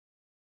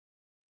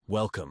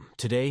Welcome.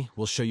 Today,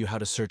 we'll show you how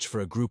to search for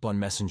a group on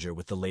Messenger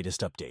with the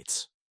latest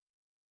updates.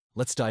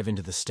 Let's dive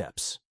into the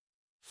steps.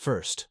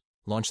 First,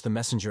 launch the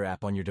Messenger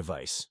app on your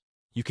device.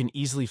 You can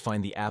easily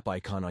find the app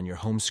icon on your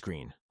home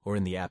screen or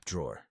in the app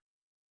drawer.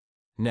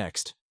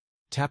 Next,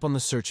 tap on the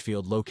search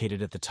field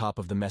located at the top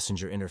of the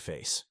Messenger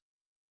interface.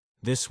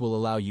 This will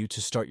allow you to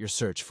start your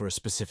search for a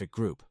specific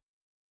group.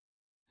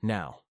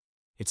 Now,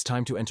 it's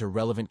time to enter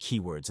relevant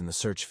keywords in the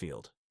search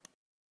field.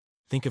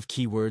 Think of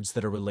keywords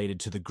that are related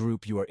to the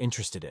group you are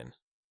interested in.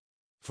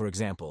 For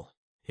example,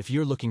 if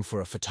you're looking for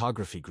a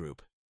photography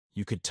group,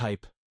 you could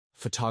type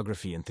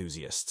photography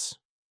enthusiasts.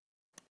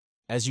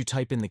 As you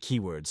type in the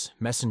keywords,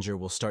 Messenger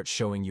will start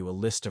showing you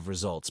a list of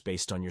results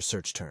based on your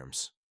search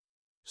terms.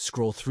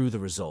 Scroll through the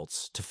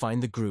results to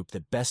find the group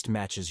that best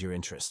matches your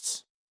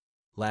interests.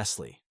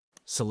 Lastly,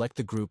 select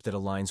the group that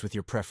aligns with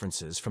your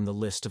preferences from the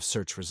list of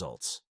search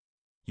results.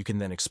 You can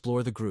then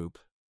explore the group,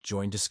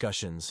 join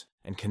discussions,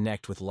 and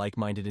connect with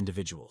like-minded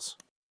individuals.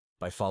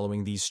 By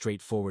following these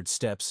straightforward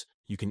steps,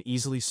 you can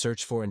easily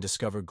search for and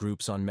discover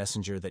groups on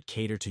Messenger that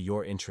cater to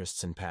your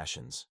interests and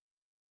passions.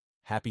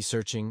 Happy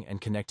searching and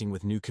connecting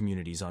with new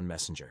communities on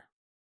Messenger.